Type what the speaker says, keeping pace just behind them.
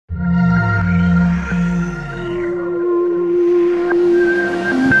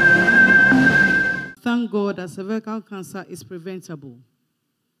God that cervical cancer is preventable.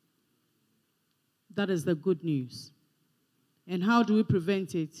 That is the good news. And how do we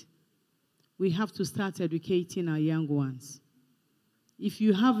prevent it? We have to start educating our young ones. If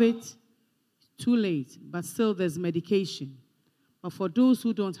you have it, too late, but still there's medication. But for those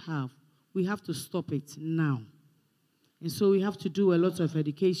who don't have, we have to stop it now. And so we have to do a lot of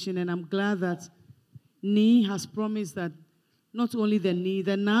education, and I'm glad that NI has promised that not only the NI,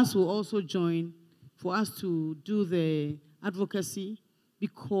 the nurse will also join for us to do the advocacy,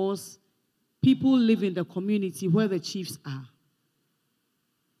 because people live in the community where the chiefs are.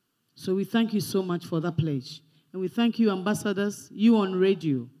 So we thank you so much for that pledge. And we thank you, ambassadors, you on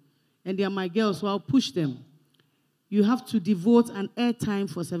radio. And they are my girls, so I'll push them. You have to devote an airtime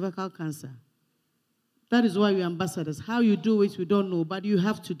for cervical cancer. That is why we're ambassadors. How you do it, we don't know, but you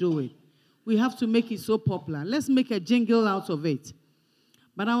have to do it. We have to make it so popular. Let's make a jingle out of it.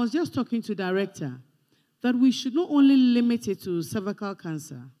 But I was just talking to the director that we should not only limit it to cervical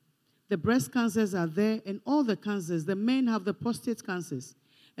cancer. The breast cancers are there, and all the cancers. The men have the prostate cancers.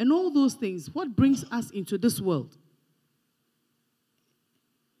 And all those things, what brings us into this world?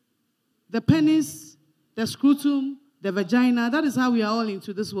 The penis, the scrotum, the vagina, that is how we are all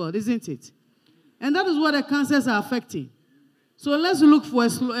into this world, isn't it? And that is what the cancers are affecting. So let's look for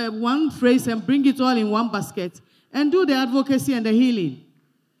one phrase and bring it all in one basket and do the advocacy and the healing.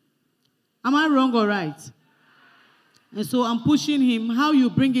 Am I wrong or right? And so I'm pushing him how you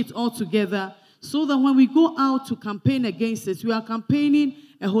bring it all together so that when we go out to campaign against it, we are campaigning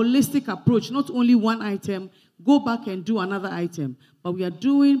a holistic approach, not only one item, go back and do another item. But we are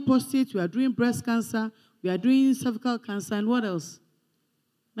doing prostate, we are doing breast cancer, we are doing cervical cancer, and what else?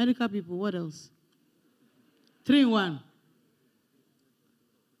 Medical people, what else? 3 in 1.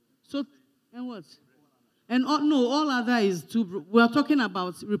 So, and what? And all other is we are talking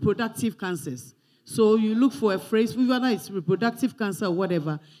about reproductive cancers. So you look for a phrase, whether it's reproductive cancer or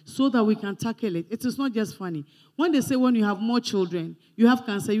whatever, so that we can tackle it. It is not just funny. When they say when you have more children, you have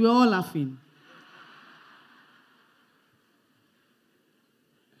cancer, you are all laughing.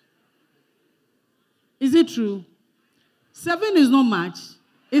 Is it true? 7 is not much.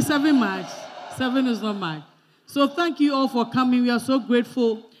 Is 7 much? 7 is not much. So thank you all for coming. We are so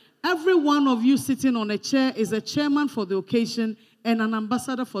grateful. Every one of you sitting on a chair is a chairman for the occasion and an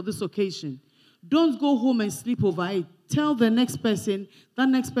ambassador for this occasion. Don't go home and sleep over it. Tell the next person, that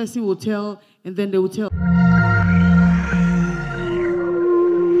next person will tell, and then they will tell.